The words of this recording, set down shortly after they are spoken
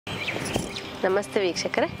ನಮಸ್ತೆ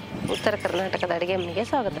ವೀಕ್ಷಕರೇ, ಉತ್ತರ ಕರ್ನಾಟಕದ ಅಡುಗೆ ಮನೆಗೆ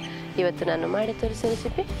ಸ್ವಾಗತ. ಇವತ್ತು ನಾನು ಮಾಡಿ ತೋರಿಸೋ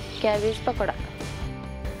recipe cabbage pakoda.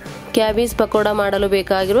 Cabbage pakoda ಮಾಡಲು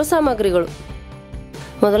ಬೇಕಾಗಿರುವ ಸಾಮಗ್ರಿಗಳು: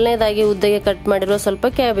 ಮೊದಲನೇದಾಗಿ ಉದ್ದಗೆ ಕಟ್ ಮಾಡಿರುವ ಸ್ವಲ್ಪ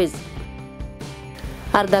ಕ್ಯಾಬೇಜ್,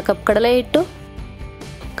 ಅರ್ಧ ಕಪ್ ಕಡಲೆ ಹಿಟ್ಟು,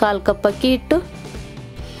 1/4 ಕಪ್ ಅಕ್ಕಿ ಹಿಟ್ಟು,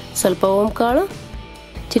 ಸ್ವಲ್ಪ ಓಂಕಾಳು,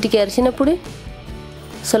 ಚಿಟಿಕೆ ಅರಿಶಿನ ಪುಡಿ,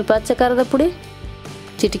 ಸ್ವಲ್ಪ ಅಚ್ಚ ಖಾರದ ಪುಡಿ,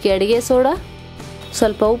 ಚಿಟಿಕೆ ಅಡಿಗೆ ಸೋಡಾ,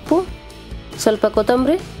 ಸ್ವಲ್ಪ ಉಪ್ಪು, ಸ್ವಲ್ಪ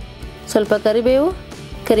ಕೊತ್ತಂಬರಿ, ಸ್ವಲ್ಪ ಕರಿಬೇವು,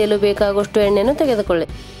 ಕರಿಯಲು ಬೇಕಾಗುವಷ್ಟು ಎಣ್ಣೆಯನ್ನು ತೆಗೆದುಕೊಳ್ಳಿ.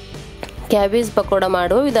 ಕ್ಯಾಬೇಜ್ ಪಕೋಡ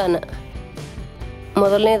ಮಾಡುವ ವಿಧಾನ: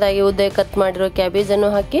 ಮೊದಲನೇದಾಗಿ ಉದ್ದಕ್ಕೆ ಕಟ್ ಮಾಡಿರೋ ಕ್ಯಾಬೇಜನ್ನು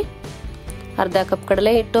ಹಾಕಿ, ಅರ್ಧ ಕಪ್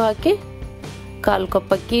ಕಡಲೆ ಹಿಟ್ಟು ಹಾಕಿ, 1/4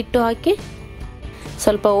 ಕಪ್ ಅಕ್ಕಿ ಹಿಟ್ಟು ಹಾಕಿ,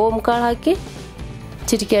 ಸ್ವಲ್ಪ ಓಂಕಾಳು ಹಾಕಿ,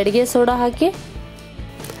 ಚಿಟಿಕೆ ಅಡಿಗೆ ಸೋಡಾ ಹಾಕಿ,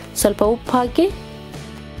 ಸ್ವಲ್ಪ ಉಪ್ಪು ಹಾಕಿ,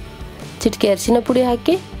 ಚಿಟಿಕೆ ಅರಿಶಿನ ಪುಡಿ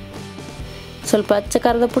ಹಾಕಿ, ಸ್ವಲ್ಪ ಅಚ್ಚ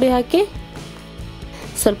ಖಾರದ ಪುಡಿ ಹಾಕಿ,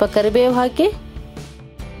 ಸ್ವಲ್ಪ ಕರಿಬೇವು ಹಾಕಿ,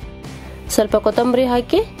 ಸ್ವಲ್ಪ ಕೊತ್ತಂಬರಿ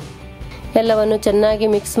ಹಾಕಿ ಎಲ್ಲವನ್ನು ಚೆನ್ನಾಗಿ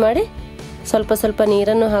ಮಿಕ್ಸ್ ಮಾಡಿ ಸ್ವಲ್ಪ ಸ್ವಲ್ಪ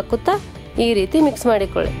ನೀರನ್ನು ಹಾಕುತ್ತಾ ಈ ರೀತಿ ಮಿಕ್ಸ್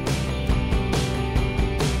ಮಾಡಿಕೊಳ್ಳಿ.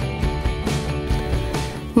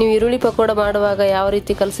 ನೀವು ಈರುಳ್ಳಿ ಪಕೋಡ ಮಾಡುವಾಗ ಯಾವ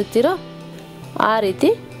ರೀತಿ ಕಲಿಸುತ್ತೀರೋ ಆ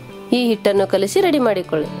ರೀತಿ ಈ ಹಿಟ್ಟನ್ನು ಕಲಿಸಿ ರೆಡಿ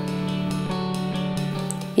ಮಾಡಿಕೊಳ್ಳಿ.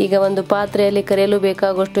 ಈಗ ಒಂದು ಪಾತ್ರೆಯಲ್ಲಿ ಕರಿಯಲು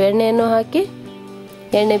ಬೇಕಾಗುವಷ್ಟು ಎಣ್ಣೆಯನ್ನು ಹಾಕಿ,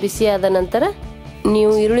 ಎಣ್ಣೆ ಬಿಸಿಯಾದ ನಂತರ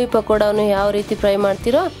ನೀವು ಈರುಳ್ಳಿ ಪಕೋಡವನ್ನು ಯಾವ ರೀತಿ ಫ್ರೈ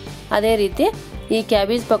ಮಾಡ್ತೀರೋ ಅದೇ ರೀತಿ ಈ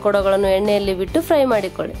ಕ್ಯಾಬೇಜ್ ಪಕೋಡಗಳನ್ನು ಎಣ್ಣೆಯಲ್ಲಿ ಬಿಟ್ಟು ಫ್ರೈ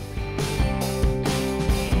ಮಾಡಿಕೊಳ್ಳಿ.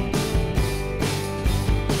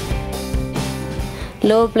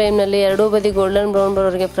 ಲೋ ಫ್ಲೇಮ್ನಲ್ಲಿ ಎರಡೂ ಬದಿ ಗೋಲ್ಡನ್ ಬ್ರೌನ್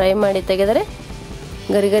ಬರೋವರೆಗೆ ಫ್ರೈ ಮಾಡಿ ತೆಗೆದರೆ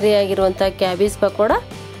ಗರಿಗರಿಯಾಗಿರುವಂಥ ಕ್ಯಾಬೇಜ್ ಪಕೋಡ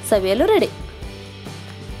ಸವಿಯಲು ರೆಡಿ.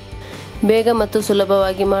 ಬೇಗ ಮತ್ತು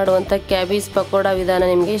ಸುಲಭವಾಗಿ ಮಾಡುವಂಥ ಕ್ಯಾಬೇಜ್ ಪಕೋಡ ವಿಧಾನ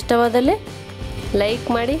ನಿಮಗೆ ಇಷ್ಟವಾದಲ್ಲಿ ಲೈಕ್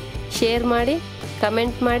ಮಾಡಿ, ಶೇರ್ ಮಾಡಿ,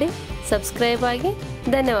 ಕಮೆಂಟ್ ಮಾಡಿ, ಸಬ್ಸ್ಕ್ರೈಬ್ ಆಗಿ.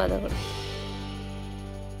 ಧನ್ಯವಾದಗಳು.